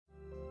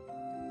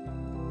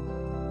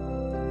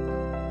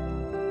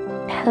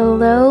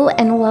Hello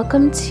and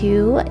welcome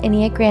to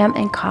Enneagram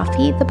and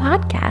Coffee, the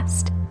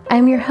podcast.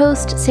 I'm your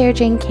host, Sarah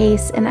Jane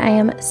Case, and I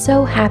am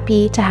so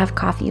happy to have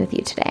coffee with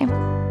you today.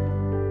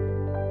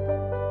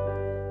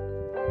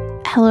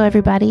 Hello,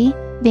 everybody.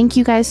 Thank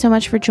you guys so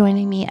much for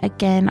joining me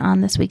again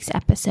on this week's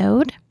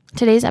episode.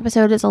 Today's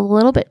episode is a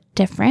little bit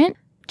different.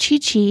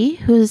 Chichi,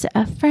 who's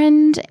a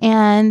friend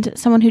and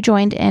someone who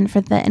joined in for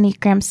the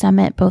Enneagram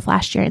Summit both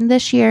last year and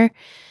this year,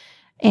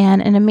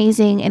 and an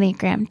amazing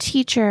Enneagram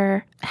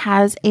teacher,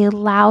 has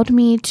allowed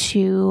me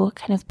to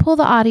kind of pull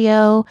the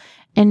audio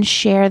and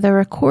share the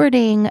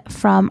recording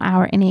from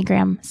our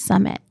Enneagram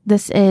Summit.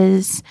 This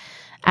is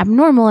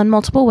abnormal in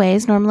multiple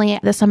ways. Normally,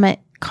 the Summit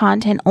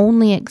content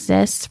only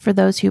exists for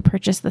those who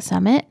purchase the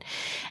Summit,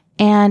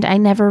 and I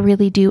never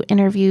really do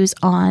interviews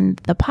on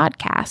the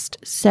podcast.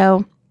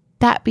 So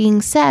that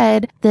being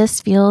said, this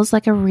feels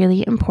like a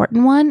really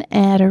important one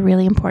at a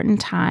really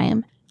important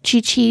time.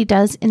 Chichi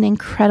does an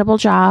incredible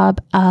job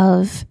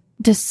of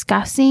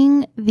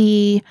discussing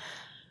the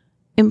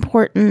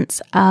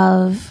importance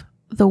of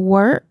the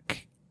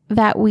work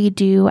that we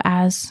do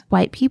as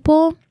white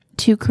people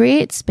to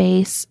create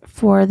space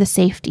for the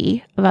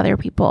safety of other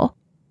people.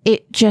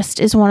 It just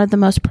is one of the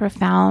most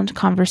profound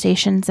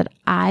conversations that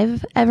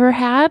I've ever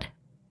had,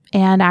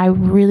 and I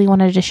really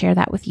wanted to share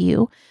that with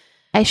you.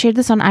 I shared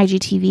this on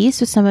IGTV,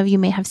 so some of you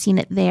may have seen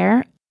it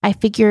there. I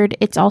figured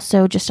it's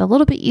also just a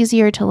little bit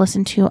easier to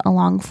listen to a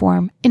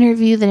long-form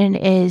interview than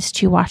it is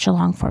to watch a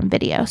long-form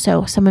video.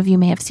 So some of you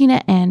may have seen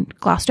it and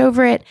glossed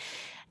over it,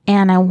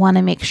 and I want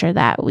to make sure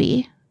that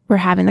we're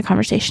having the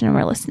conversation and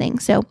we're listening.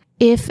 So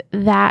if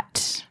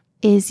that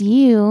is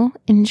you,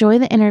 enjoy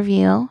the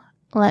interview.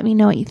 Let me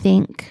know what you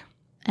think.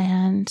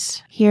 And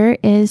here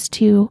is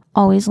to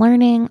always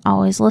learning,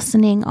 always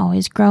listening,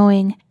 always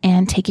growing,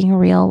 and taking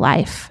real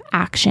life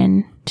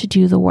action to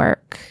do the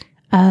work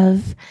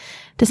of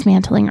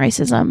dismantling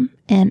racism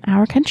in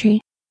our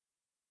country.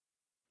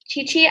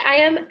 Chichi, I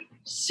am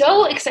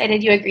so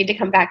excited you agreed to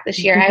come back this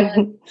year. I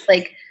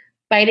was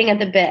biting at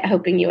the bit,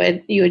 hoping you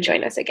would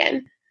join us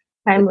again.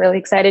 I'm really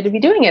excited to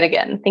be doing it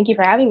again. Thank you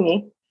for having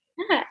me.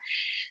 Yeah.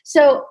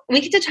 So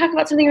we get to talk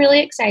about something really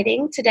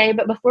exciting today,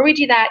 but before we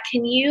do that,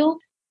 can you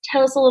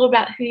tell us a little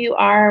about who you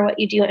are, what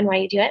you do, and why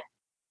you do it?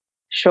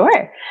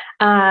 Sure.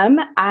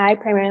 I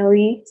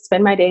primarily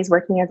spend my days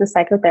working as a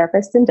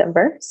psychotherapist in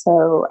Denver.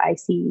 So I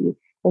see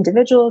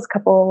individuals,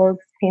 couples,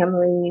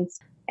 families,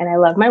 and I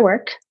love my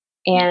work.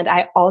 And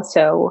I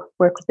also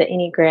work with the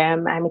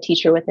Enneagram. I'm a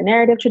teacher with the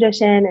narrative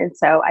tradition. And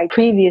so I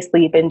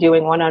previously been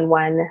doing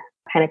one-on-one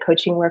kind of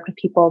coaching work with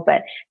people,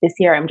 but this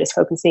year I'm just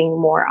focusing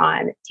more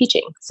on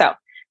teaching. So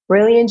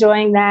really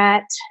enjoying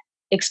that,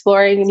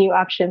 exploring new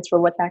options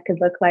for what that could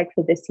look like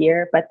for this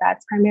year. But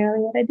that's primarily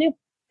what I do.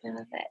 I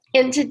love it.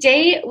 And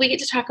today we get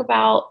to talk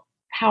about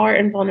power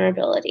and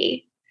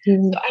vulnerability.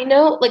 So I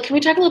know, can we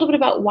talk a little bit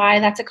about why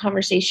that's a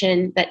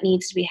conversation that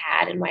needs to be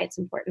had and why it's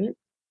important?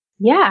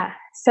 Yeah.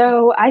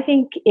 So I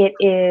think it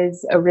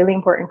is a really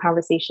important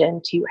conversation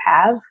to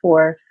have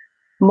for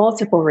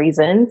multiple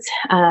reasons.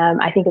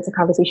 I think it's a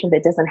conversation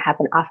that doesn't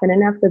happen often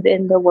enough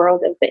within the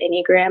world of the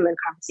Enneagram and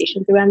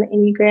conversations around the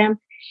Enneagram.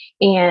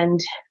 And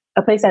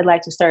a place I'd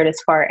like to start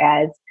as far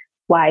as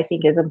why I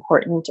think is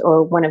important,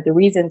 or one of the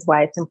reasons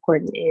why it's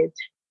important, is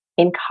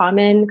in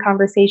common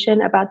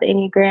conversation about the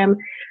Enneagram.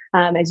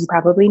 As you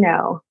probably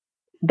know,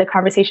 the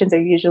conversations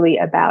are usually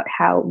about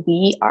how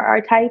we are our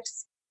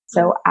types.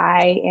 So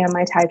I am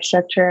my type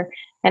structure.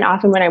 And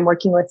often when I'm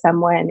working with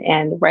someone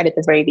and right at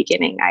the very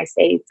beginning, I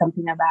say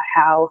something about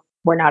how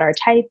we're not our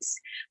types.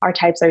 Our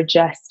types are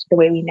just the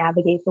way we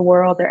navigate the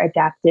world. They're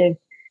adaptive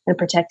and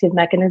protective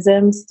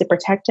mechanisms to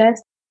protect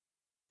us.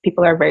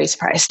 People are very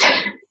surprised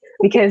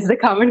because the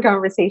common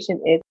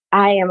conversation is,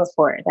 I am a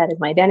 4. That is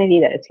my identity.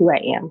 That is who I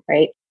am,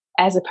 right?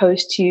 As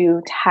opposed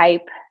to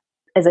type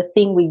as a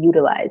thing we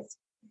utilize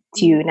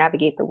to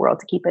navigate the world,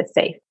 to keep us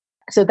safe.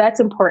 So that's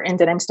important.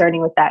 And I'm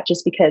starting with that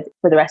just because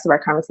for the rest of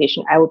our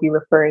conversation, I will be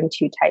referring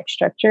to type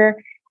structure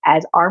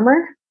as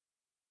armor,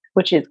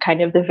 which is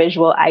kind of the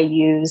visual I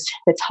use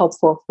that's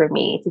helpful for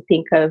me to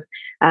think of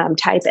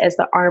type as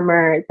the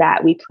armor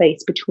that we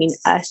place between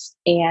us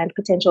and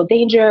potential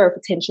danger or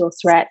potential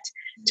threat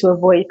to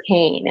avoid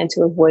pain and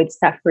to avoid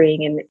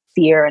suffering and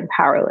fear and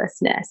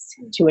powerlessness,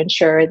 to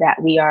ensure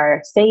that we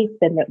are safe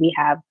and that we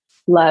have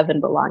love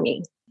and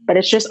belonging. But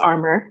it's just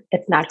armor.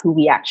 It's not who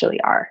we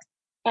actually are.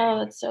 Oh,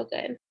 that's so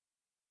good.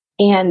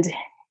 And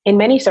in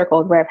many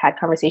circles where I've had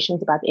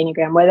conversations about the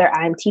Enneagram, whether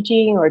I'm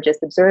teaching or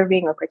just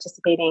observing or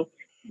participating,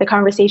 the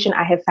conversation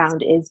I have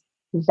found is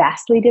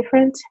vastly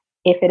different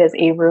if it is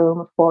a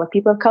room full of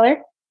people of color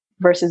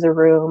versus a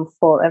room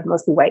full of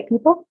mostly white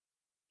people.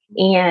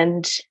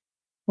 And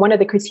one of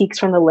the critiques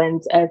from the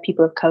lens of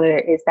people of color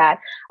is that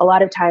a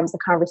lot of times the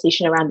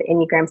conversation around the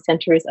Enneagram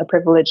centers a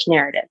privileged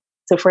narrative.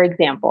 So for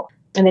example,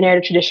 in the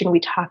narrative tradition, we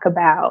talk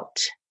about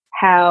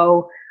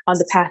how on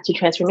the path to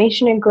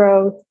transformation and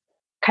growth,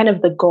 kind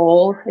of the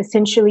goal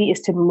essentially is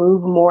to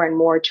move more and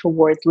more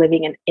towards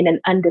living in an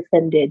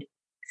undefended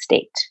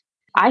state.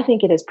 I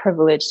think it is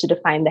privileged to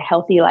define the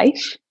healthy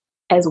life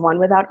as one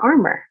without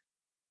armor.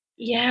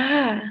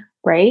 Yeah.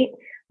 right?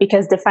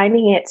 Because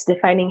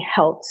defining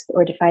health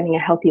or defining a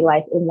healthy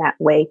life in that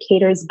way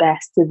caters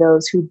best to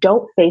those who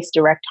don't face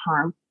direct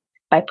harm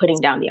by putting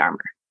down the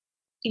armor.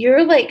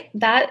 You're like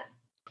that.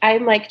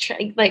 I'm like,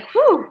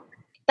 whew,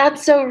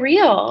 that's so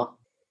real.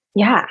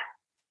 Yeah.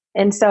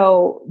 And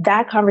so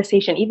that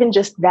conversation, even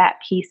just that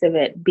piece of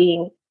it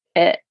being,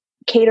 it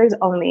caters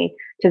only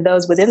to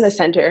those within the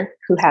center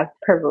who have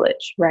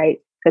privilege, right?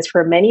 Because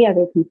for many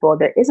other people,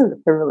 there isn't the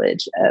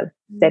privilege of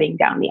setting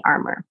down the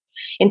armor.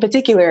 In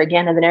particular,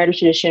 again, in the narrative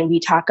tradition, we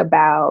talk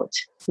about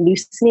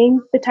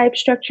loosening the type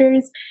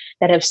structures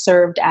that have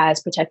served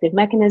as protective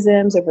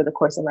mechanisms over the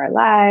course of our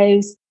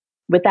lives,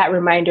 with that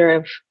reminder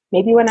of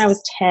maybe when I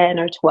was 10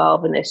 or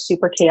 12 in this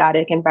super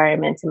chaotic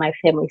environment in my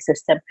family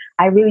system,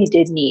 I really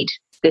did need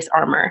this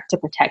armor to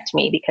protect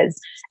me because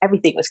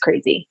everything was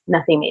crazy.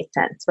 Nothing made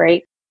sense,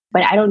 right?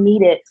 But I don't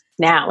need it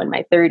now in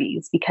my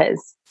 30s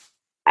because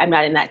I'm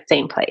not in that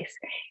same place.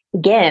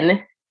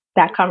 Again,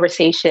 that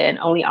conversation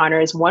only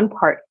honors one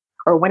part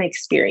or one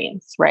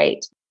experience,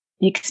 right?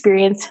 The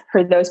experience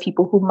for those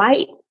people who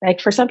might, like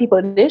for some people,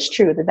 it is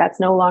true that that's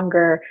no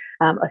longer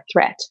a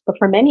threat. But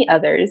for many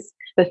others,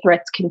 the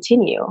threats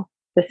continue.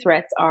 The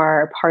threats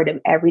are part of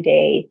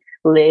everyday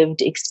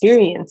lived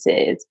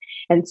experiences.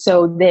 And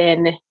so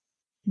then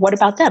what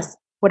about them?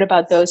 What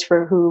about those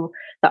for who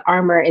the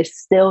armor is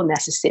still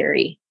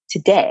necessary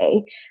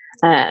today?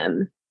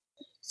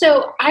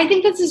 So I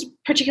think this is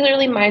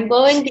particularly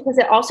mind-blowing because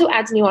it also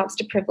adds nuance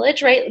to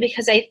privilege, right?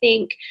 Because I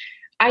think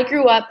I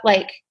grew up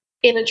like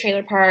in a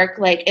trailer park,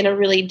 like in a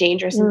really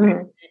dangerous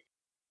environment.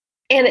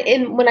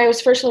 And when I was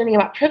first learning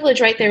about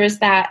privilege, right, there was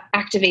that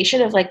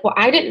activation of like, well,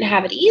 I didn't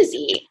have it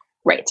easy.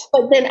 Right.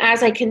 But then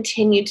as I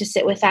continued to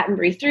sit with that and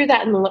breathe through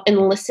that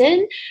and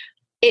listen,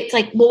 it's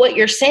like, well, what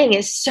you're saying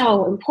is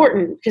so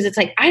important because it's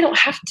like, I don't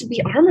have to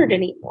be armored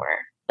anymore.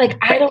 Like,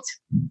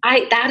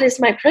 that is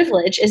my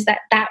privilege, is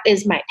that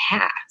is my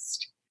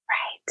past.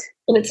 Right.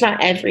 And it's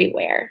not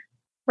everywhere.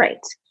 Right.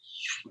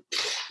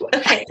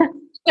 Okay.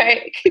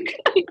 Sorry.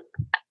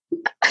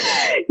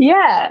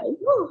 Yeah.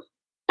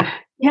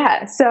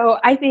 Yeah. So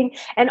I think,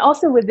 and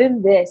also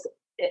within this,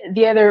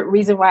 the other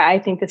reason why I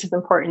think this is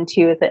important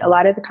too is that a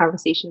lot of the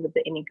conversations of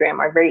the Enneagram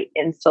are very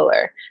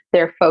insular.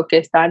 They're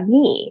focused on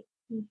me,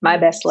 my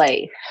best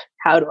life.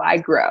 How do I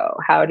grow?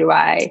 How do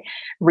I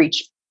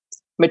reach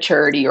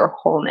maturity or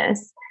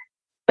wholeness?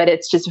 But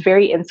it's just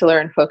very insular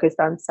and focused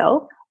on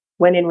self,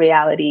 when in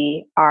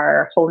reality,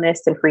 our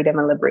wholeness and freedom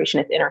and liberation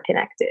is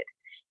interconnected.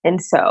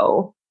 And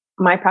so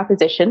one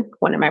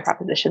of my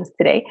propositions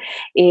today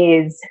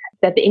is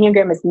that the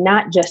Enneagram is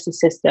not just a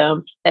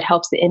system that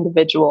helps the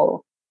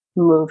individual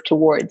move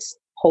towards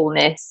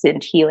wholeness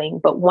and healing,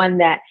 but one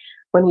that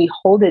when we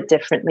hold it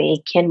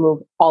differently can move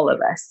all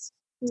of us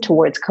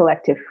towards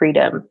collective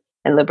freedom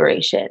and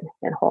liberation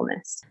and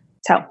wholeness.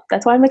 So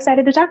that's why I'm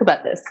excited to talk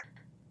about this.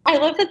 I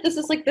love that this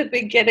is like the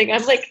beginning.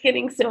 I'm like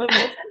getting so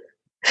emotional.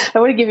 I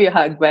want to give you a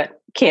hug,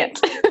 but can't.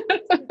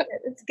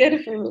 It's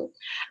good for me.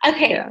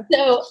 Okay. Yeah.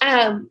 So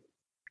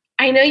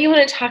I know you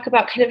want to talk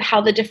about kind of how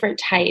the different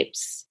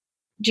types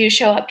do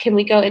show up. Can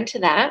we go into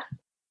that?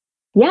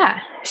 Yeah.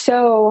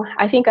 So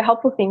I think a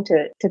helpful thing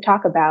to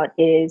talk about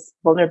is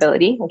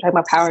vulnerability. We're talking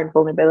about power and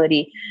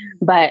vulnerability,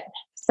 but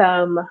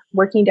some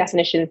working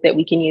definitions that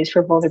we can use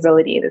for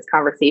vulnerability in this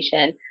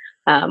conversation.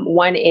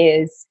 One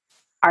is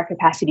our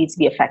capacity to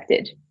be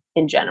affected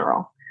in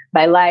general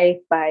by life,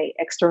 by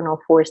external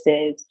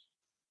forces.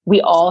 We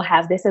all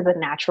have this as a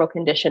natural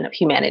condition of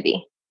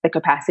humanity, the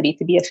capacity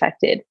to be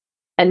affected.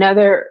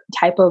 Another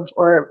type of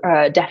or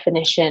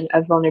definition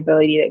of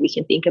vulnerability that we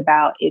can think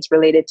about is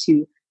related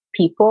to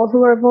people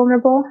who are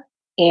vulnerable.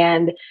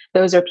 And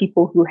those are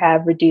people who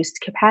have reduced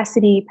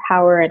capacity,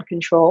 power, and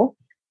control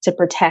to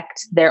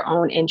protect their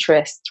own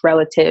interests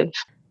relative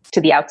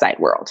to the outside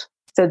world.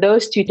 So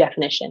those two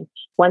definitions,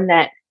 one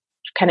that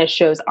kind of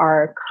shows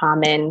our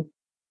common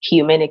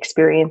human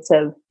experience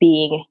of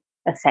being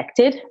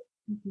affected,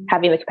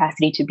 having the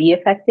capacity to be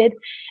affected,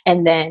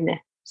 and then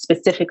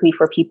specifically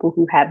for people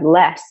who have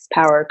less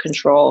power,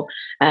 control,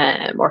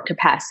 or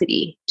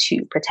capacity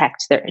to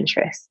protect their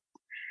interests.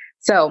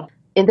 So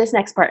in this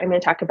next part, I'm going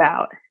to talk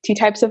about two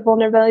types of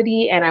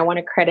vulnerability, and I want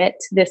to credit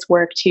this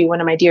work to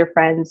one of my dear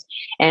friends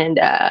and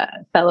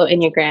fellow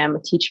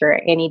Enneagram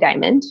teacher, Annie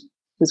Diamond,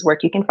 whose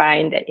work you can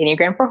find at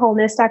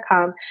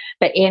enneagramforwholeness.com.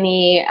 But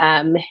Annie,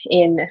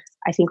 in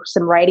I think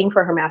some writing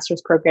for her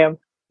master's program,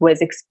 was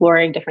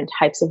exploring different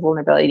types of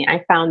vulnerability. And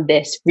I found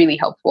this really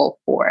helpful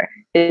for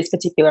this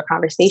particular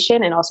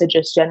conversation and also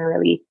just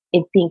generally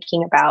in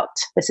thinking about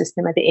the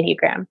system of the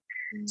Enneagram.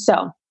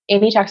 So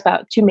Amy talks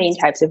about two main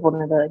types of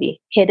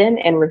vulnerability, hidden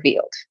and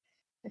revealed,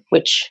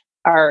 which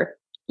are,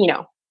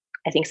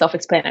 I think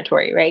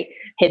self-explanatory, right?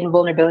 Hidden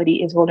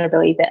vulnerability is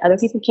vulnerability that other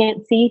people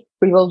can't see.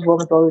 Revealed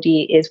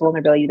vulnerability is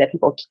vulnerability that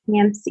people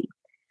can see.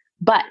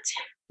 But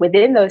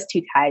within those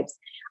two types,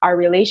 our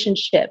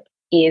relationship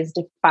is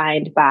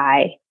defined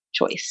by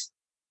choice.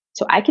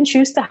 So I can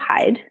choose to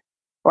hide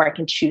or I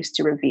can choose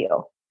to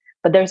reveal.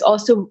 But there's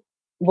also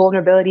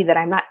vulnerability that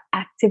I'm not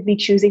actively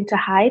choosing to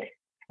hide.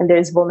 and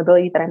there's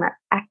vulnerability that I'm not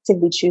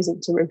actively choosing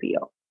to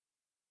reveal.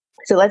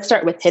 So let's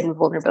start with hidden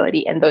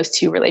vulnerability and those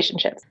two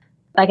relationships.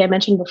 Like I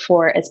mentioned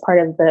before, as part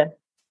of the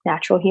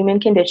natural human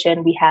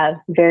condition, we have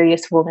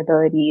various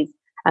vulnerabilities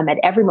at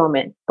every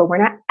moment, but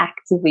we're not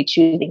actively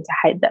choosing to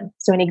hide them.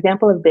 So an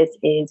example of this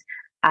is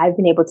I've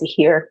been able to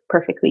hear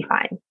perfectly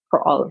fine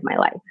for all of my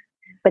life,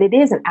 but it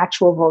is an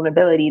actual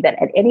vulnerability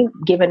that at any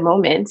given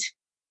moment,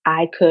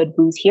 I could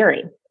lose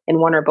hearing in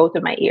one or both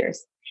of my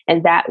ears.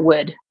 And that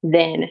would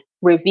then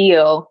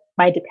reveal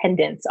my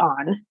dependence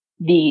on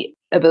the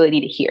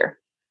ability to hear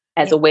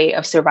as a way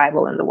of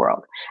survival in the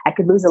world. I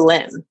could lose a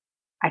limb.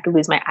 I could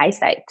lose my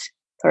eyesight.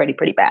 It's already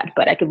pretty bad,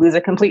 but I could lose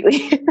it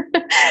completely,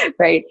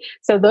 right?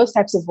 So those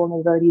types of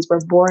vulnerabilities we're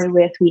born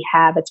with, we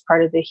have, it's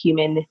part of the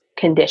human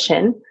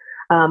condition,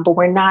 but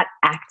I'm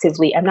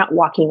not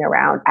walking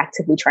around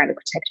actively trying to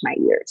protect my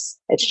ears.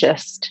 It's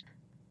just,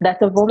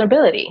 that's a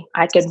vulnerability.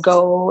 I could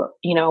go,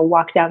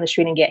 walk down the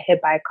street and get hit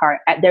by a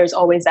car. There's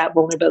always that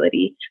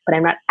vulnerability, but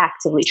I'm not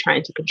actively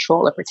trying to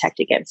control or protect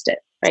against it,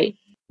 right?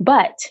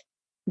 But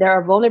there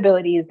are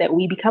vulnerabilities that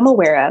we become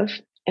aware of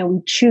and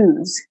we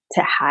choose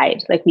to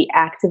hide. Like we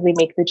actively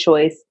make the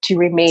choice to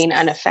remain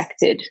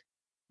unaffected,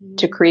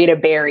 to create a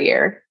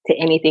barrier to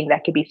anything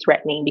that could be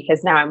threatening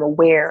because now I'm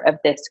aware of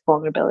this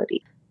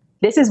vulnerability.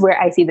 This is where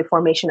I see the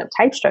formation of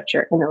type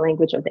structure in the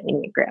language of the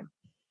Enneagram.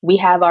 We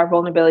have our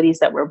vulnerabilities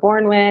that we're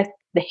born with,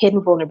 the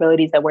hidden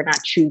vulnerabilities that we're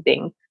not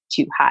choosing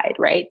to hide,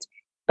 right?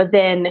 But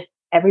then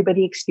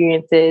everybody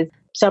experiences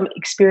some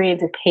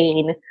experience of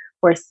pain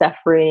or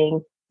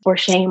suffering or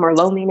shame or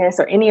loneliness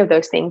or any of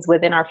those things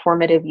within our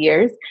formative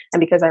years. And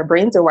because our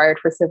brains are wired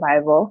for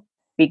survival,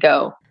 we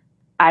go,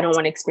 I don't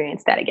want to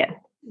experience that again.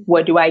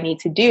 What do I need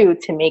to do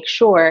to make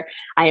sure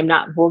I am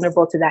not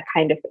vulnerable to that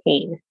kind of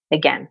pain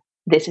again?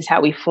 This is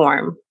how we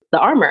form the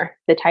armor,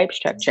 the type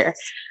structure.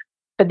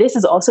 But this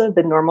is also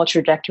the normal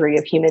trajectory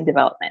of human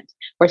development.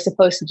 We're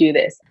supposed to do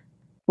this.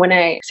 When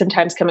I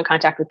sometimes come in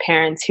contact with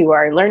parents who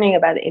are learning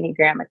about the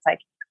Enneagram, it's like,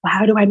 well,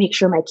 how do I make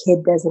sure my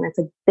kid doesn't? It's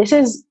like, this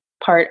is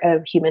part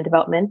of human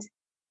development.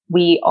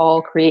 We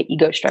all create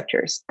ego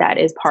structures. That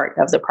is part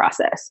of the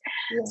process.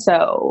 Yeah.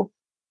 So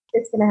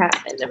it's going to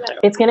happen. No matter.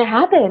 It's going to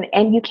happen.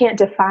 And you can't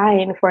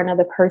define for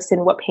another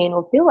person what pain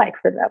will feel like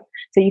for them.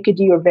 So you could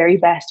do your very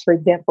best, for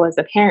example, as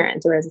a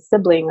parent or as a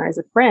sibling or as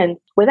a friend,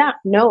 without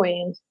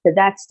knowing that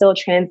that still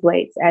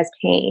translates as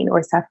pain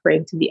or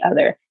suffering to the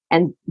other.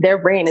 And their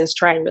brain is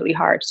trying really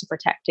hard to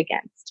protect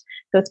against.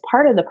 So it's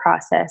part of the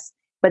process.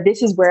 But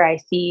this is where I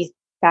see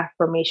that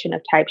formation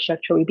of type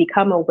structure. We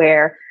become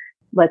aware,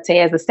 let's say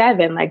as a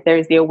 7, like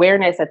there's the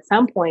awareness at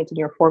some point in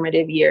your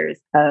formative years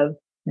of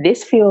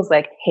this feels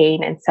like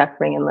pain and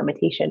suffering and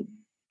limitation,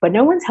 but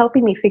no one's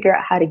helping me figure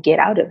out how to get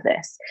out of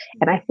this.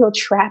 And I feel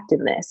trapped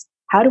in this.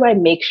 How do I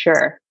make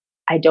sure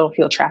I don't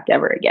feel trapped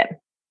ever again?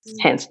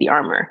 Hence the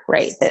armor,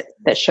 right?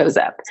 That shows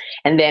up.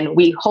 And then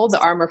we hold the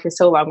armor for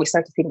so long, we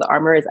start to think the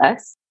armor is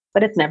us,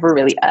 but it's never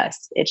really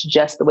us. It's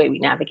just the way we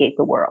navigate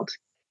the world,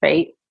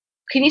 right?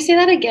 Can you say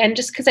that again?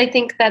 Just because I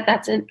think that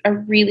that's a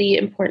really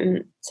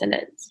important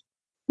sentence.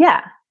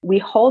 Yeah. We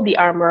hold the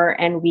armor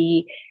and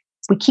we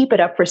keep it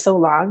up for so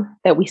long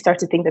that we start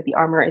to think that the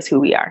armor is who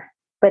we are.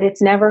 But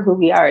it's never who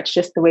we are. It's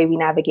just the way we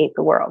navigate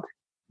the world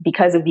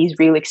because of these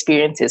real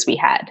experiences we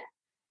had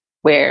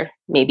where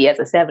maybe as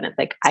a 7, it's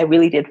like, I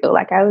really did feel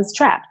like I was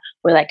trapped.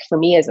 Or like for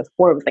me as a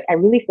 4, it was like, I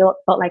really felt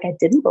like I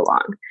didn't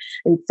belong.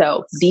 And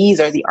so these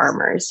are the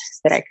armors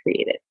that I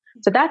created.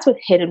 So that's with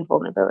hidden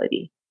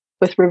vulnerability.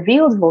 With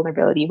revealed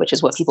vulnerability, which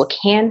is what people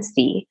can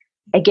see,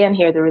 again,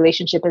 here, the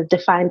relationship is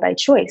defined by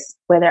choice,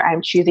 whether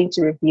I'm choosing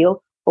to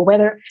reveal or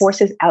whether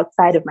forces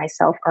outside of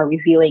myself are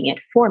revealing it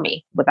for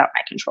me without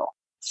my control.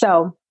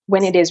 So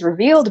when it is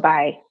revealed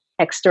by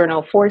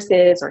external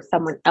forces or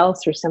someone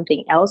else or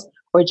something else,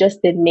 or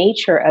just the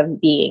nature of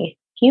being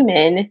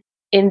human,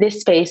 in this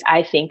space,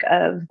 I think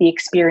of the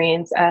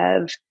experience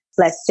of,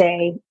 let's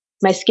say,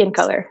 my skin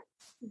color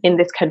in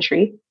this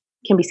country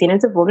can be seen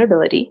as a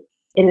vulnerability.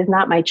 It is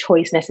not my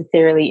choice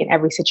necessarily in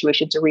every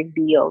situation to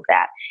reveal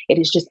that. It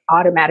is just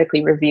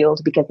automatically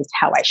revealed because it's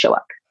how I show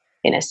up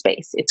in a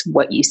space. It's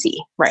what you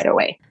see right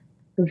away.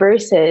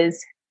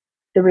 Versus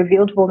the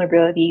revealed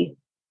vulnerability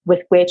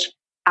with which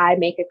I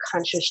make a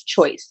conscious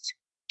choice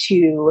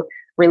to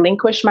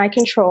relinquish my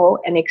control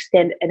and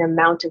extend an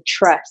amount of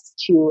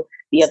trust to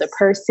the other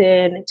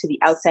person, to the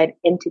outside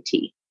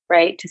entity,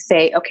 right? To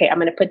say, okay, I'm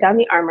going to put down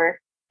the armor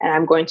and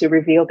I'm going to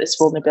reveal this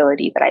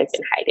vulnerability that I've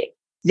been hiding.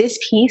 This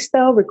piece,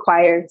 though,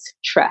 requires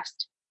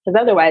trust, because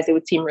otherwise it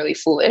would seem really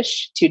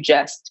foolish to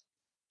just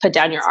put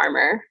down your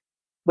armor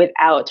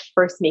without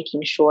first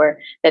making sure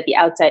that the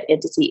outside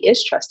entity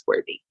is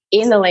trustworthy.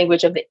 In the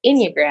language of the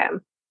Enneagram,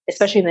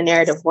 especially in the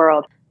narrative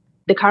world,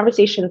 the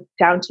conversation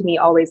sound to me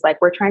always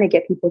like we're trying to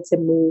get people to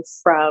move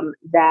from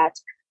that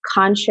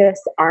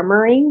conscious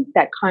armoring,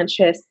 that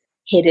conscious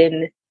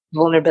hidden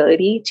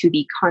vulnerability to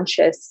the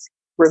conscious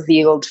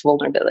revealed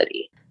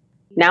vulnerability.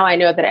 Now I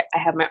know that I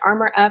have my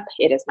armor up.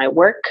 It is my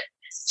work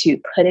to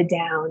put it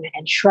down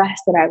and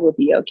trust that I will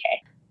be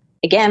okay.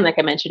 Again, like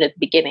I mentioned at the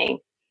beginning,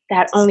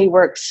 that only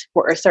works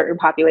for a certain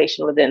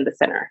population within the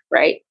center,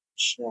 right?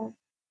 Sure.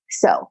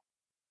 So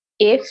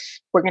if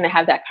we're going to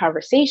have that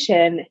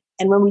conversation,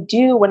 and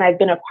when I've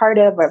been a part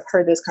of, or I've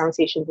heard those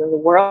conversations in the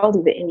world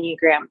of the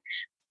Enneagram,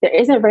 there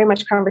isn't very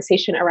much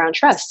conversation around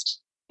trust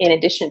in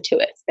addition to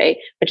it, right?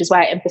 Which is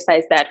why I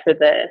emphasize that for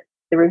the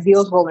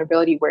revealed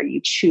vulnerability where you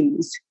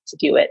choose to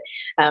do it.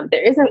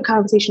 There isn't a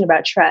conversation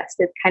about trust.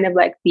 It's kind of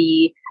like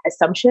the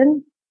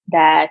assumption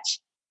that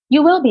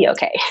you will be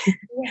okay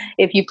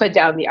if you put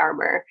down the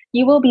armor.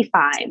 You will be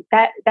fine.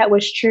 That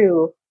was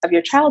true of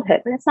your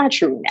childhood, but it's not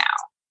true now.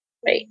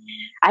 Right.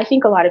 I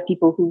think a lot of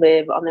people who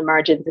live on the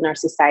margins in our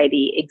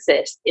society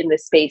exist in the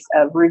space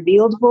of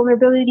revealed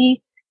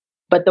vulnerability,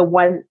 but the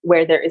one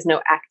where there is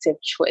no active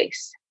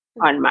choice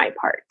on my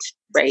part.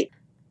 Right.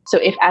 So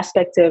if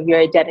aspects of your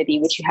identity,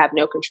 which you have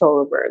no control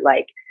over,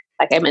 like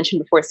I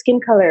mentioned before, skin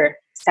color,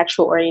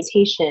 sexual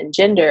orientation,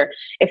 gender,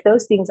 if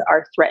those things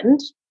are threatened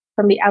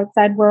from the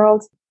outside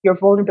world, your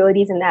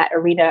vulnerabilities in that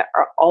arena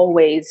are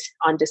always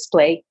on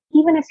display,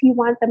 even if you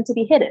want them to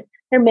be hidden.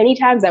 There are many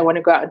times I want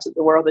to go out into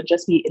the world and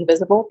just be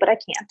invisible, but I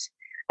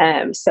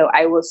can't. So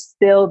I will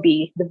still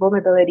be the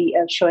vulnerability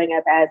of showing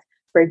up as,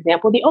 for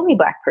example, the only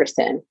Black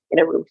person in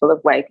a room full of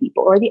white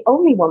people, or the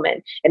only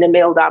woman in a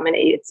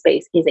male-dominated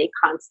space is a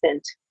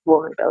constant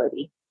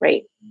vulnerability,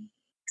 right?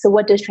 So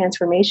what does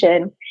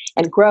transformation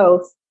and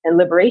growth and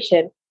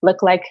liberation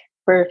look like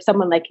for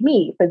someone like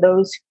me, for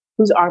those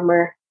whose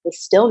armor is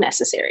still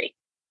necessary?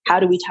 How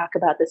do we talk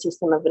about the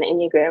system of the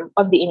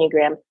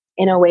Enneagram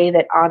in a way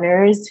that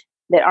honors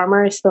that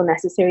armor is still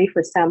necessary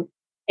for some,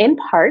 in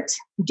part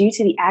due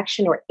to the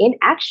action or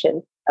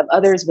inaction of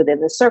others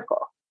within the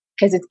circle?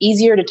 Because it's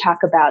easier to talk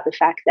about the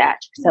fact that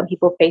some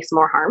people face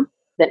more harm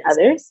than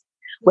others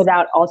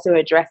without also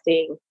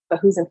addressing, but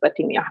who's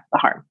inflicting the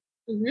harm,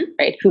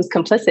 right? Who's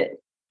complicit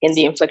in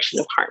the infliction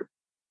of harm?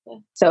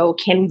 So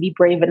can we be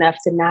brave enough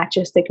to not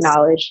just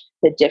acknowledge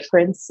the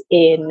difference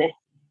in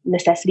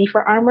necessity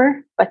for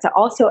armor, but to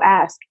also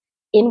ask,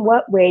 in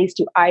what ways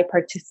do I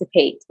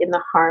participate in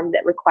the harm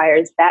that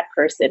requires that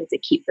person to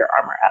keep their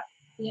armor up?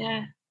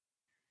 Yeah.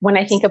 When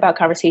I think about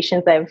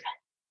conversations I've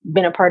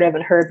been a part of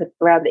and heard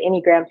around the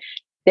Enneagram,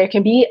 there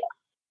can be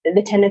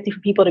the tendency for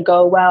people to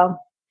go, well,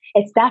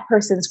 it's that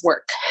person's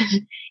work.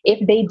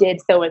 If they did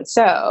so and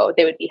so,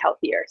 they would be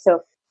healthier.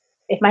 So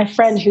if my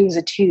friend who's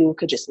a 2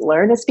 could just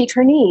learn to speak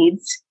her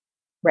needs,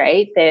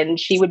 right, then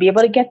she would be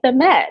able to get them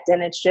met.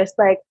 And it's just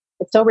like,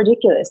 it's so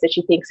ridiculous that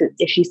she thinks that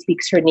if she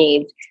speaks her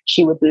needs,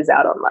 she would lose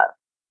out on love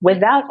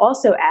without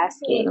also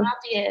asking.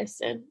 Obvious.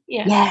 And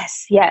yeah.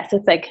 Yes.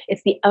 It's like,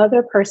 it's the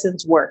other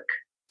person's work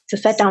to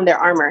set down their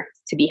armor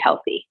to be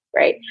healthy,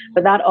 right?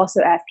 Without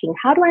also asking,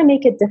 how do I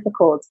make it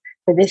difficult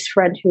for this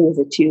friend who is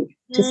a 2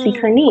 to speak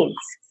her needs?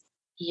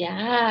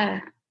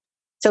 Yeah.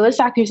 So let's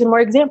talk through some more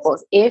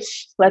examples.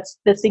 Let's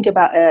think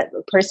about a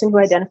person who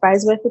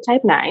identifies with the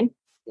type 9,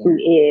 who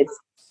is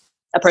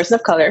a person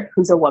of color,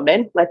 who's a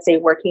woman, let's say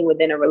working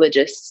within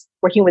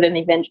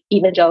the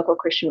evangelical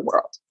Christian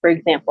world, for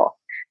example.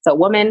 So a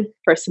woman,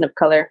 person of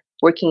color,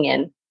 working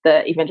in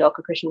the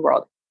evangelical Christian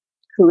world,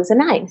 who is a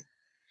 9.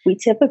 We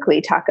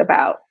typically talk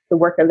about the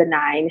work of the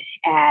 9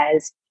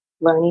 as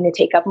learning to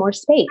take up more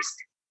space,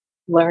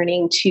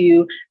 learning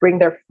to bring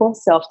their full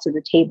self to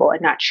the table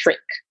and not shrink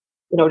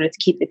in order to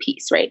keep the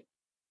peace, right?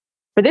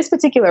 For this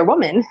particular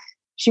woman,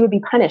 she would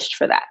be punished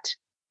for that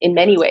in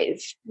many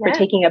ways, for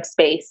taking up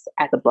space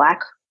as a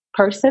Black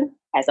person,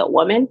 as a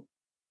woman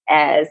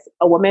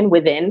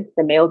within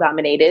the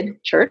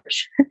male-dominated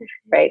church,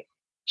 right?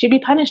 She'd be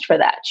punished for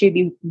that. She'd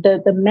be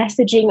the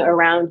messaging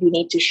around you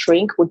need to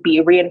shrink would be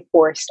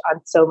reinforced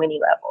on so many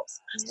levels.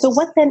 So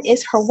what then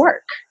is her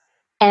work?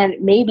 And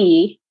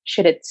maybe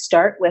should it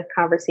start with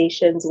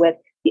conversations with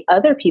the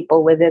other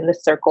people within the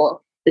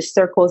circle, the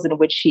circles in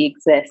which she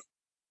exists?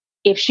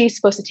 If she's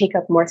supposed to take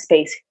up more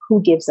space,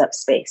 who gives up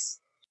space?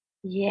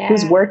 Yeah.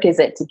 Whose work is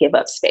it to give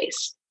up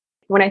space?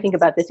 When I think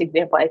about this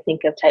example, I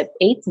think of type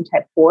 8s and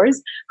type 4s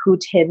who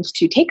tend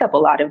to take up a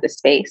lot of the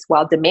space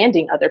while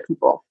demanding other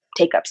people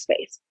take up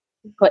space.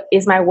 But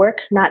is my work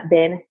not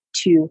then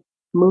to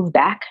move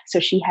back so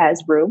she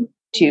has room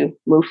to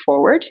move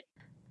forward?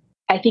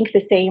 I think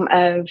the same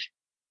of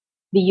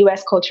the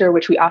US culture,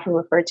 which we often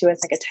refer to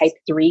as like a type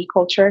 3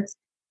 culture.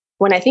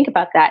 When I think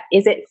about that,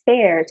 is it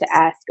fair to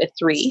ask a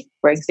 3,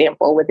 for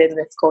example, within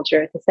this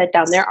culture to set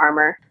down their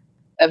armor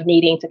of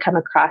needing to come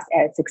across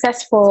as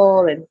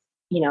successful and,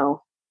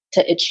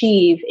 to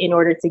achieve in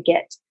order to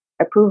get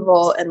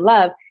approval and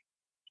love?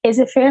 Is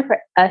it fair for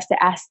us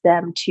to ask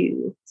them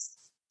to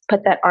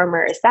put that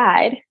armor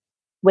aside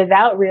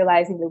without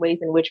realizing the ways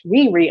in which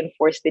we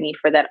reinforce the need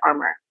for that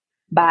armor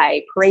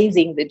by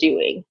praising the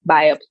doing,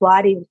 by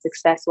applauding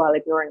success while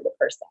ignoring the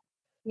person?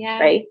 Yeah.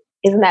 Right?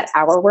 Isn't that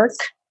our work?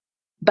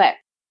 But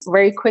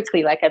very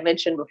quickly, like I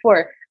mentioned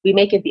before, we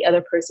make it the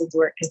other person's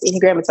work because the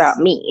Enneagram is about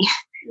me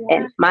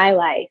and my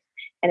life.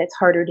 And it's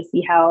harder to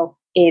see how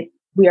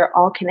we are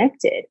all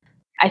connected.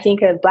 I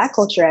think of Black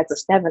culture as a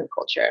 7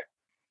 culture,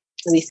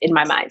 at least in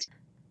my mind.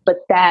 But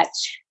that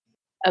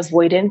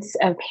avoidance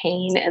of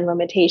pain and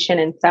limitation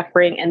and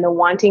suffering, and the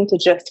wanting to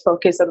just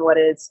focus on what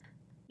is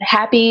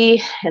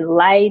happy and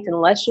light, and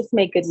let's just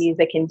make good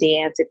music and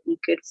dance and eat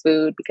good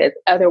food, because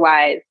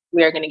otherwise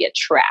we are going to get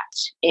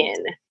trapped in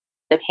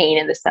the pain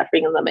and the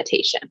suffering and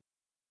limitation.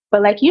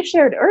 But like you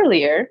shared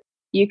earlier,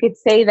 you could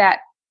say that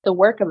the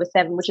work of a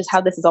 7, which is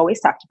how this is always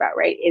talked about,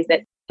 right, is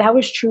that that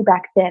was true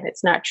back then.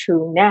 It's not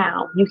true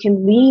now. You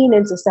can lean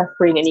into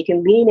suffering and you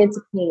can lean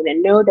into pain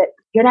and know that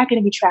you're not going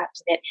to be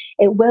trapped in it.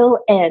 It will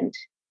end.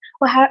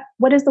 Well,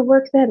 what is the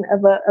work then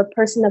of a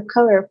person of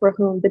color for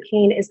whom the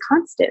pain is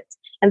constant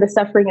and the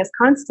suffering is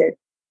constant,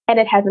 and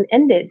it hasn't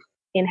ended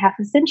in half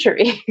a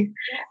century,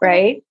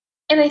 right?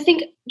 And I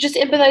think just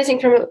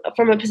empathizing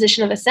from a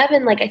position of a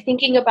 7, like I'm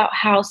thinking about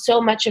how so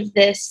much of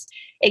this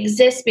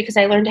exists because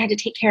I learned how to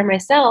take care of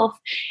myself,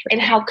 and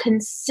how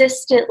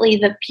consistently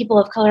the people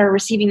of color are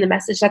receiving the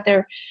message that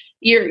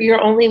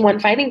you're only one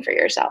fighting for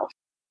yourself.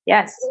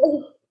 Yes.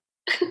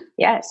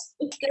 Yes.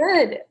 It's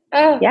good.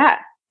 Oh yeah.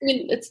 I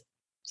mean, it's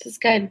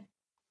good.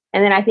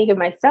 And then I think of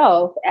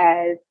myself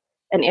as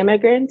an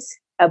immigrant,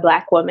 a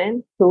Black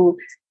woman who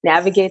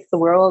navigates the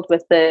world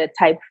with the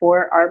type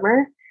 4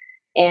 armor.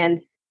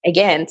 And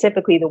again,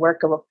 typically the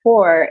work of a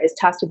 4 is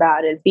talked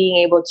about as being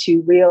able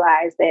to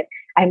realize that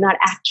I'm not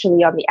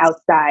actually on the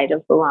outside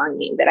of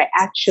belonging, that I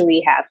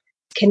actually have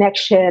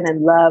connection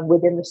and love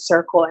within the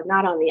circle and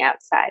not on the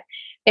outside.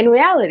 In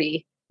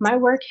reality, my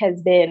work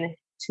has been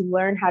to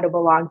learn how to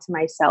belong to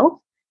myself,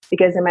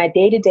 because in my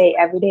day-to-day,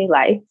 everyday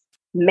life,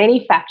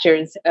 many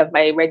factors of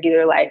my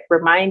regular life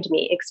remind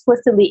me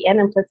explicitly and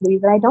implicitly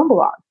that I don't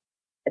belong.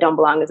 I don't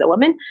belong as a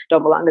woman,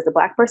 don't belong as a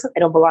Black person, I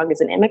don't belong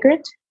as an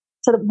immigrant.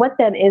 So what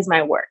then is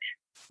my work?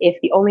 If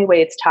the only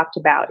way it's talked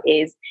about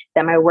is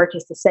that my work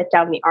is to set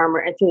down the armor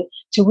and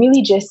to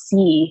really just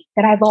see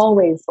that I've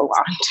always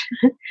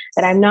belonged,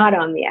 that I'm not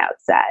on the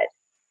outside.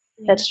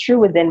 That's true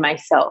within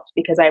myself,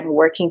 because I'm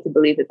working to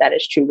believe that that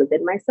is true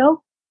within myself,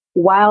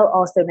 while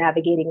also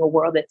navigating a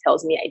world that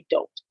tells me I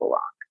don't belong.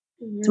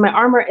 Mm-hmm. So my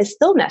armor is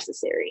still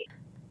necessary.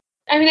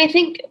 I mean, I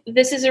think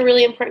this is a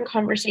really important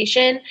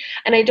conversation,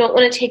 and I don't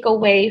want to take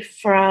away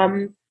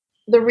from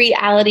the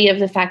reality of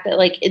the fact that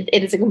like it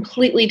is a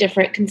completely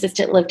different,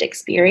 consistent lived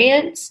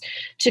experience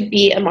to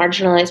be a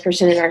marginalized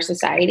person in our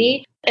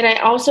society. And I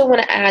also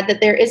want to add that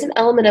there is an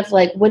element of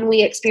like when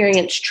we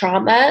experience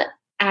trauma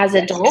as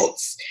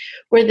adults,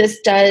 where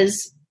this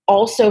does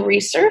also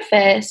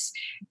resurface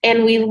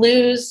and we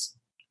lose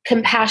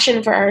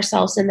compassion for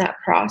ourselves in that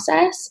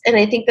process. And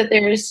I think that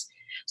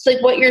so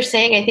like what you're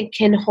saying, I think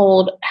can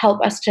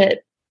help us to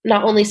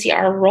not only see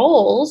our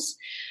roles,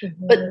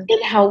 mm-hmm. but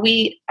in how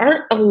we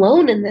aren't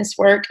alone in this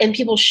work, and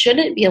people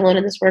shouldn't be alone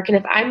in this work. And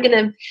if I'm going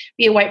to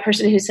be a white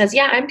person who says,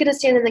 yeah, I'm going to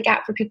stand in the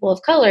gap for people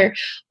of color,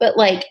 but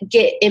like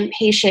get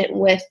impatient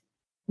with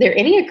their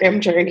Enneagram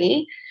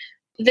journey,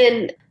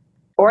 then...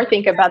 Or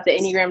think about the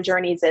Enneagram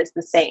journeys as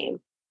the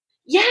same.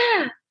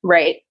 Yeah.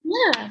 Right?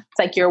 Yeah. It's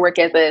like your work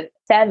as a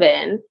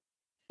 7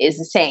 is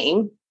the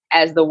same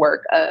as the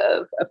work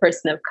of a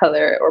person of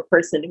color or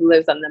person who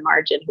lives on the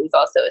margin who's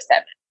also a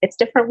 7. It's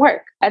different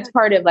work. That's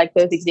part of like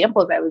those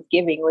examples I was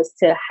giving, was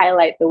to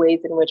highlight the ways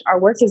in which our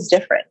work is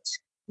different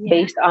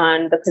based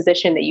on the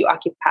position that you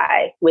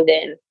occupy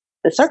within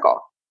the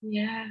circle.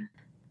 Yeah.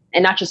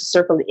 And not just a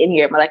circle of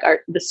Enneagram, but like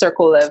the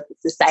circle of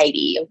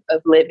society,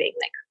 of living.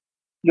 Like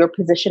your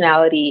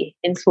positionality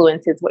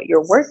influences what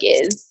your work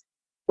is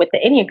with the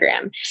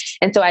Enneagram.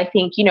 And so I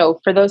think,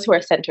 for those who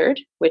are centered,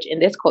 which in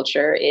this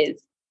culture is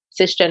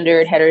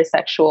cisgendered,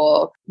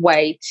 heterosexual,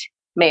 white,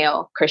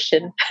 male,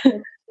 Christian,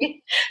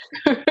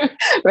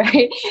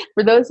 right?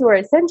 For those who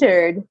are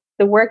centered,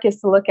 the work is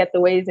to look at the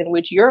ways in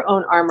which your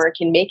own armor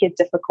can make it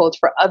difficult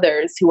for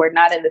others who are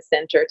not in the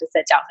center to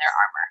set down their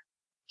armor.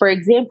 For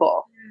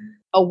example,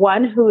 a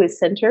 1 who is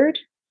centered,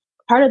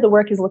 part of the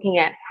work is looking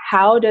at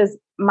how does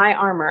my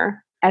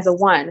armor as a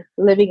 1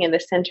 living in the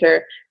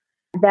center,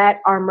 that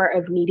armor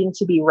of needing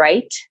to be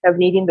right, of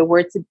needing the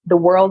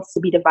world to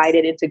be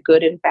divided into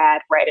good and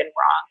bad, right and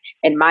wrong,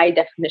 and my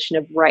definition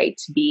of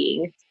right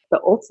being the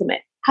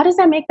ultimate. How does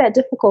that make that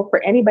difficult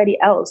for anybody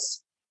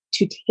else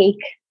to take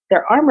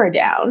their armor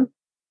down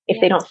if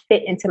they don't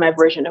fit into my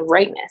version of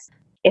rightness?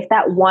 If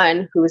that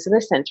 1 who is in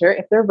the center,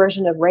 if their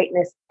version of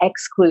rightness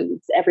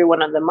excludes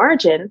everyone on the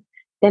margin,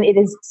 then it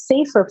is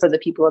safer for the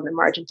people on the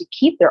margin to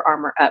keep their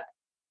armor up.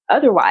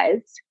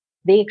 Otherwise,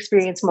 they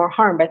experience more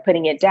harm by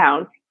putting it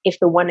down if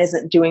the 1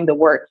 isn't doing the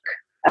work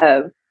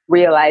of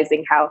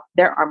realizing how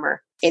their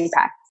armor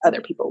impacts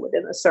other people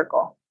within the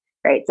circle,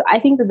 right? So I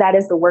think that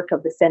is the work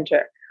of the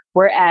center.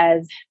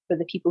 Whereas for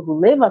the people who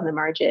live on the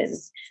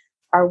margins,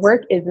 our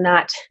work is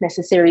not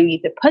necessarily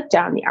to put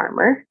down the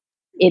armor.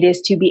 It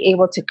is to be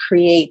able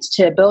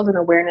to build an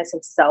awareness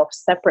of self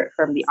separate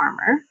from the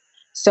armor,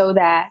 so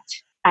that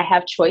I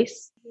have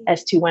choice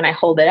as to when I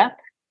hold it up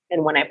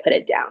and when I put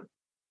it down.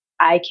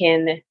 I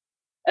can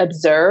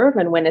observe,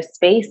 and when a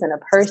space and a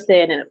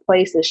person and a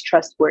place is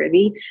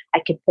trustworthy,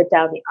 I can put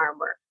down the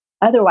armor.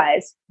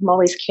 Otherwise, I'm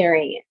always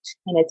carrying it,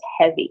 and it's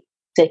heavy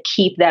to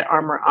keep that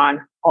armor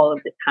on all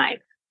of the time.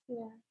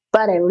 Yeah.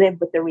 But I live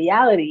with the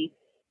reality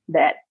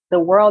that the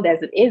world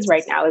as it is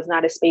right now is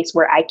not a space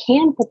where I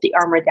can put the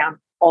armor down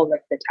all of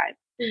the time.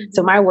 Mm-hmm.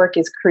 So my work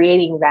is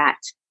creating that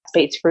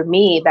space for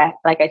me that,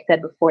 like I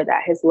said before,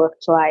 that has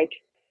looked like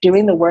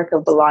doing the work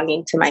of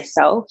belonging to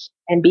myself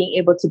and being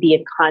able to be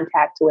in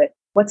contact with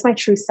what's my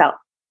true self?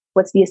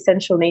 What's the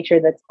essential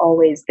nature that's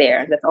always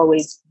there, that's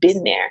always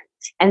been there?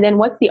 And then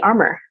what's the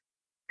armor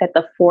that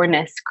the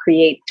fourness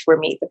creates for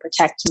me to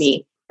protect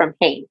me from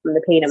pain, from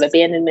the pain of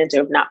abandonment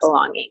or of not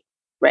belonging,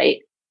 right?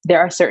 There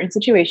are certain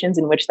situations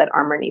in which that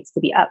armor needs to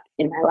be up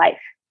in my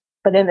life.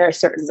 But then there are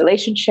certain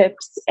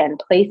relationships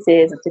and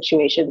places and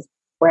situations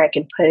where I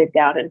can put it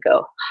down and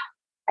go,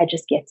 I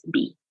just get to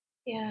be.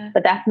 Yeah.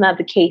 But that's not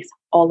the case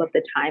all of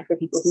the time for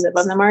people who live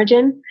on the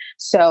margin.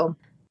 So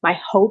my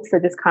hope for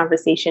this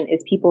conversation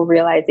is people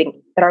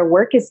realizing that our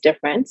work is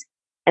different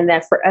and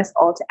that for us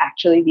all to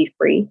actually be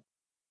free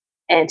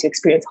and to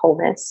experience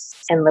wholeness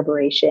and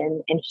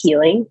liberation and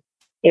healing,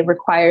 it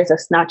requires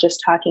us not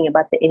just talking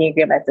about the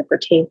Enneagram as it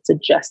pertains to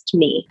just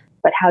me,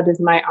 but how does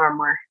my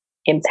armor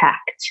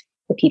impact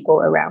the people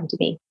around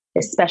me,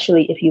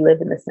 especially if you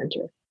live in the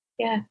center.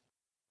 Yeah.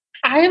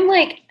 I'm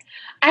like,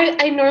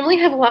 I normally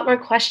have a lot more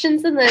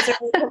questions than this.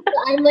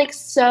 I'm like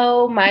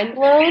so mind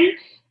blown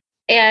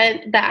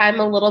and that I'm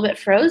a little bit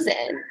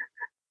frozen.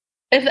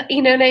 If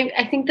you know, and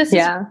I think this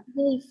is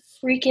really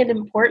freaking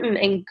important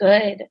and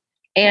good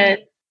and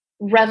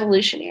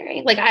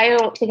revolutionary. Like, I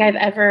don't think I've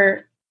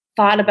ever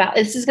thought about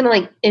this is going to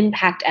like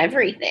impact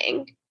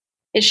everything.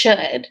 It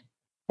should.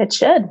 It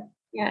should.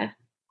 Yeah.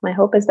 My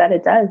hope is that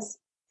it does.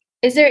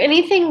 Is there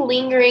anything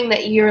lingering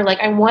that you're like,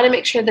 I want to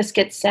make sure this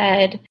gets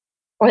said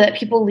or that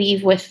people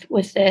leave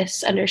with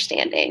this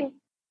understanding?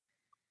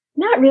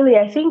 Not really.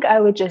 I think I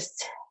would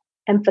just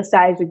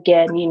emphasize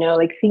again,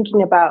 like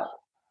thinking about,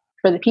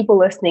 for the people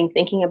listening,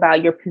 thinking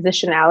about your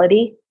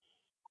positionality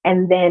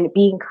and then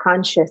being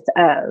conscious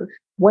of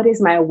what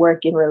is my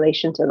work in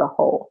relation to the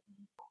whole.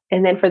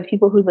 And then for the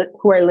people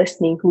who are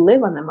listening, who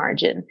live on the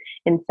margin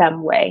in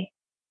some way,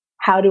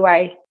 how do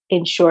I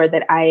ensure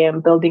that I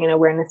am building an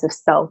awareness of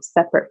self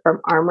separate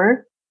from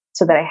armor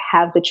so that I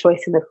have the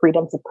choice and the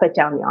freedom to put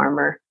down the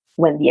armor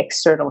when the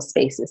external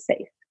space is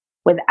safe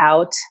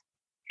without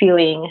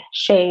feeling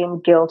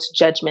shame, guilt,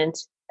 judgment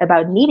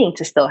about needing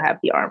to still have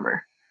the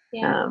armor.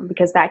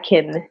 Because that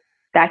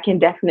can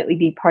definitely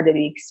be part of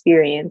the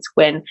experience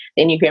when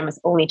the Enneagram is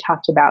only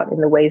talked about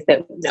in the ways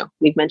that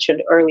we've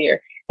mentioned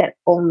earlier that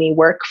only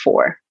work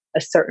for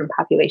a certain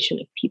population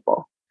of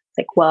people. It's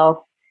like,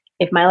 well,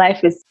 if my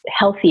life is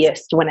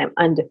healthiest when I'm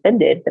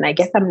undefended, then I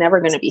guess I'm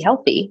never going to be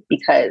healthy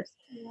because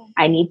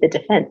I need the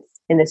defense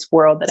in this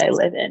world that I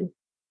live in.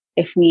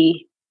 If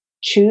we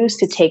choose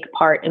to take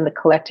part in the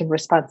collective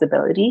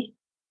responsibility,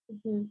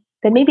 then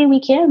maybe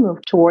we can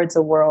move towards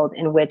a world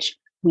in which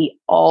we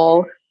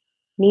all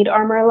need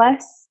armor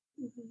less.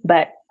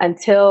 But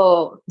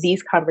until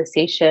these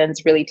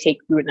conversations really take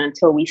root and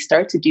until we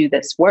start to do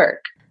this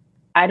work,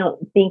 I don't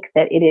think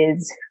that it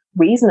is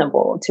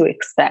reasonable to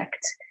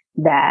expect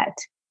that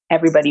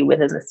everybody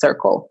within the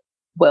circle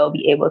will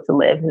be able to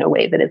live in a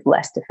way that is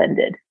less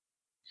defended.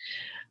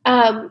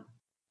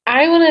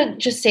 I want to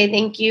just say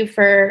thank you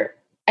for,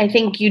 I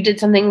think you did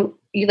something,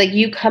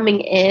 you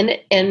coming in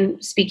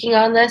and speaking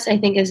on this, I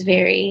think is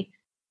very,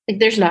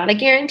 there's not a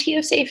guarantee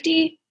of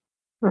safety.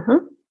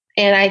 Mm-hmm.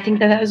 And I think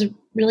that was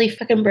really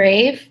fucking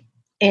brave.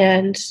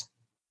 And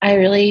I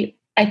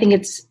think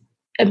it's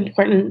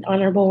important,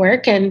 honorable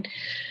work. And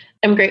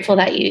I'm grateful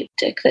that you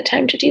took the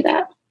time to do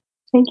that.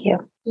 Thank you.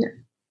 Yeah.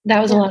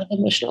 That was a lot of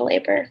emotional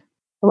labor.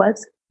 It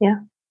was. Yeah.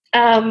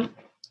 I'm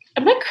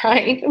not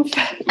crying.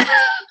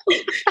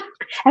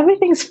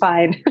 Everything's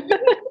fine.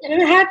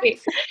 I'm happy.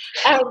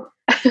 So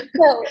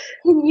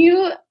can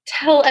you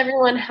tell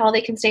everyone how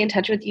they can stay in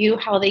touch with you,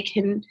 how they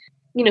can,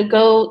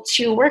 go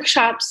to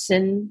workshops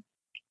and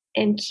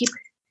keep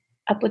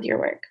up with your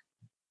work?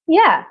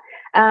 Yeah.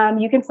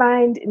 You can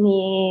find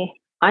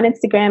me on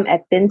Instagram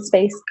at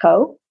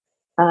thinspaceco.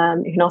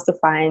 You can also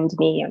find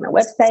me on my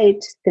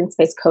website,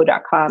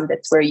 thinspaceco.com.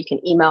 That's where you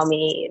can email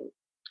me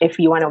if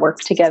you want to work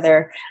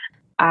together.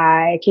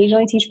 I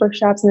occasionally teach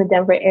workshops in the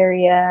Denver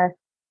area,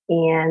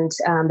 and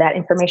that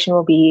information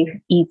will be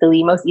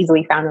most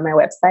easily found on my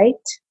website.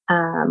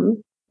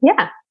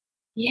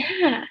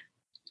 Yeah.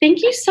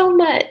 Thank you so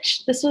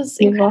much. This was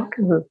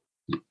incredible.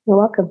 You're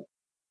welcome.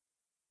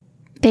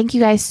 Thank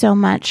you guys so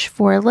much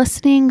for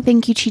listening.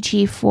 Thank you,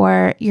 Chichi,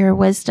 for your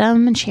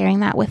wisdom and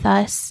sharing that with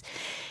us.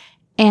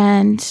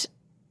 And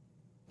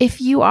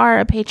if you are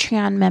a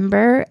Patreon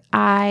member,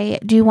 I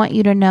do want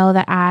you to know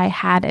that I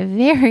had a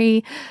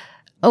very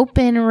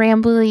open,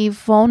 rambly,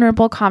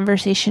 vulnerable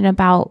conversation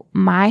about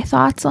my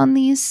thoughts on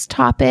these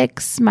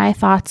topics, my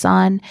thoughts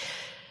on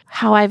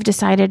how I've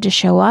decided to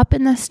show up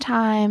in this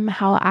time,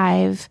 how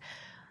I've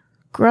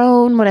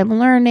grown, what I'm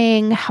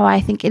learning, how I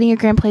think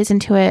Enneagram plays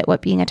into it,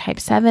 what being a type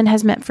 7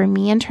 has meant for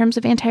me in terms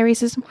of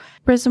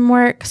anti-racism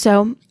work.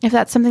 So if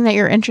that's something that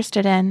you're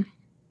interested in,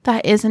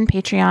 that is in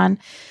Patreon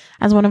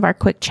as one of our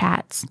quick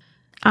chats.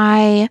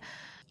 I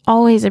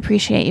always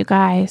appreciate you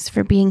guys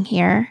for being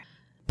here.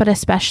 but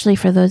especially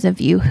for those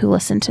of you who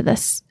listen to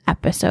this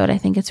episode. I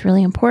think it's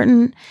really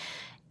important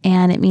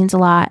and it means a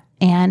lot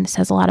and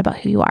says a lot about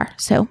who you are.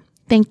 So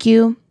thank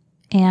you.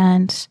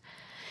 And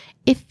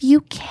if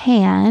you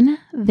can,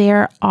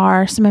 there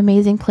are some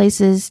amazing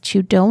places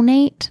to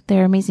donate.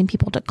 There are amazing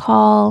people to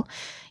call,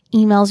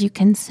 emails you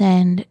can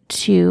send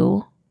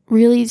to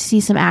really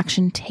see some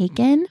action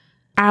taken.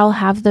 I'll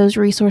have those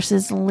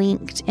resources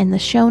linked in the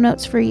show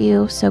notes for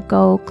you. So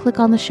go click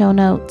on the show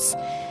notes,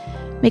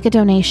 make a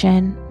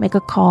donation, make a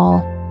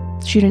call,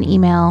 shoot an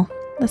email.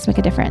 Let's make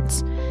a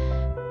difference.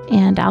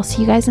 And I'll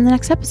see you guys in the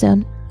next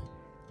episode.